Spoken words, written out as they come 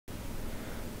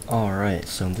Alright,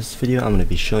 so in this video I'm going to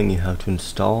be showing you how to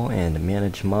install and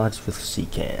manage mods with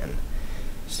CKAN.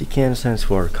 CKAN stands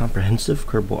for Comprehensive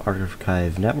Kerbal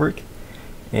Archive Network,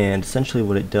 and essentially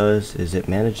what it does is it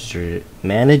manages your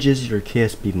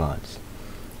KSP mods.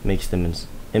 It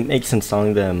makes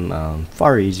installing them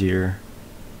far easier,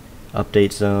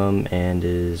 updates them, and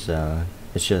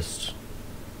it's just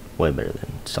way better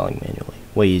than installing manually.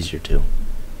 Way easier too.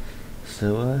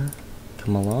 So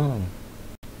come along.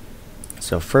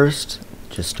 So first,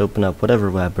 just open up whatever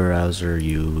web browser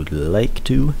you'd like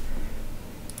to,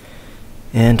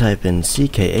 and type in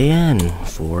CKAN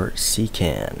for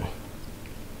CKAN.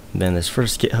 Then this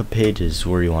first GitHub page is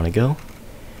where you want to go,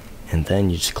 and then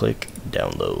you just click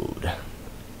download.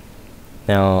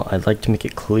 Now I'd like to make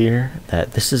it clear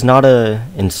that this is not a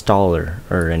installer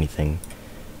or anything.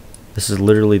 This is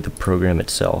literally the program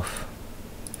itself.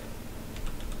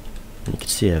 You can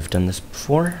see I've done this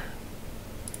before.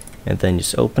 And then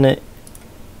just open it,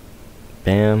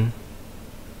 bam,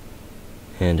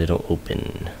 and it'll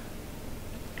open.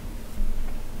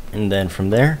 And then from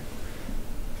there,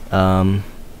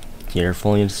 you're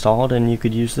fully installed, and you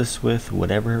could use this with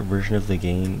whatever version of the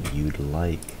game you'd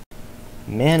like.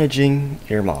 Managing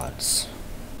your mods.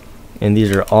 And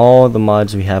these are all the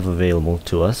mods we have available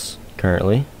to us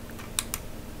currently.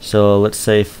 So let's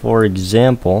say, for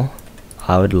example,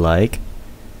 I would like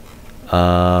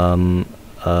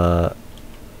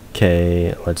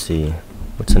K, let's see,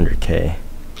 what's under K?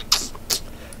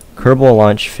 Kerbal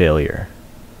launch failure.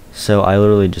 So I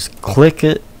literally just click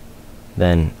it,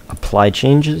 then apply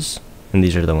changes, and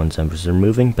these are the ones I was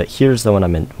removing, but here's the one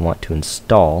I want to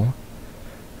install.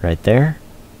 Right there,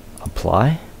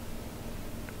 apply,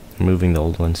 removing the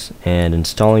old ones, and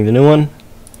installing the new one,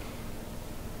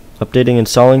 updating,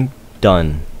 installing,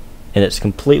 done. And it's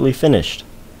completely finished.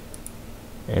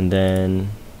 And then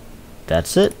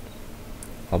that's it.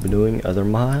 I'll be doing other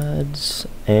mods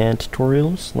and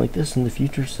tutorials like this in the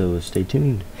future, so stay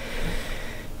tuned.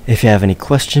 If you have any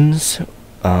questions,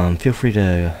 feel free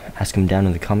to ask them down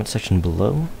in the comment section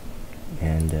below.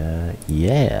 And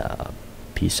yeah,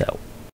 peace out.